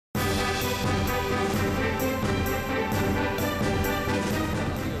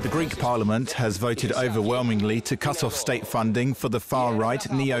Greek parliament has voted overwhelmingly to cut off state funding for the far-right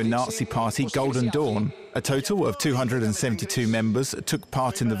neo-Nazi party Golden Dawn. A total of 272 members took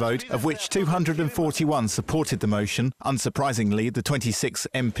part in the vote, of which 241 supported the motion. Unsurprisingly, the 26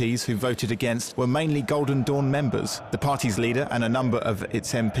 MPs who voted against were mainly Golden Dawn members. The party's leader and a number of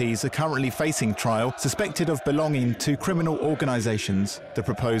its MPs are currently facing trial, suspected of belonging to criminal organisations. The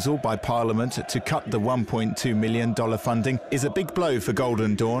proposal by Parliament to cut the $1.2 million funding is a big blow for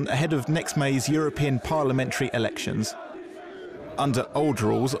Golden Dawn ahead of next May's European parliamentary elections. Under old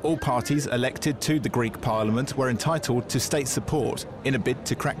rules, all parties elected to the Greek parliament were entitled to state support. In a bid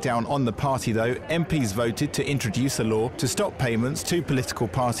to crack down on the party, though, MPs voted to introduce a law to stop payments to political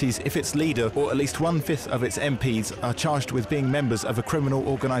parties if its leader or at least one-fifth of its MPs are charged with being members of a criminal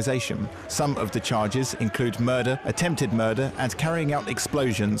organisation. Some of the charges include murder, attempted murder and carrying out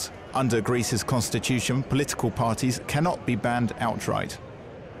explosions. Under Greece's constitution, political parties cannot be banned outright.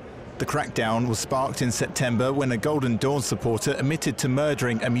 The crackdown was sparked in September when a Golden Dawn supporter admitted to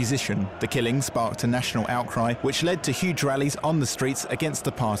murdering a musician. The killing sparked a national outcry, which led to huge rallies on the streets against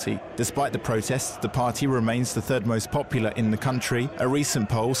the party. Despite the protests, the party remains the third most popular in the country. A recent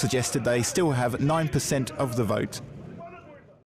poll suggested they still have 9% of the vote.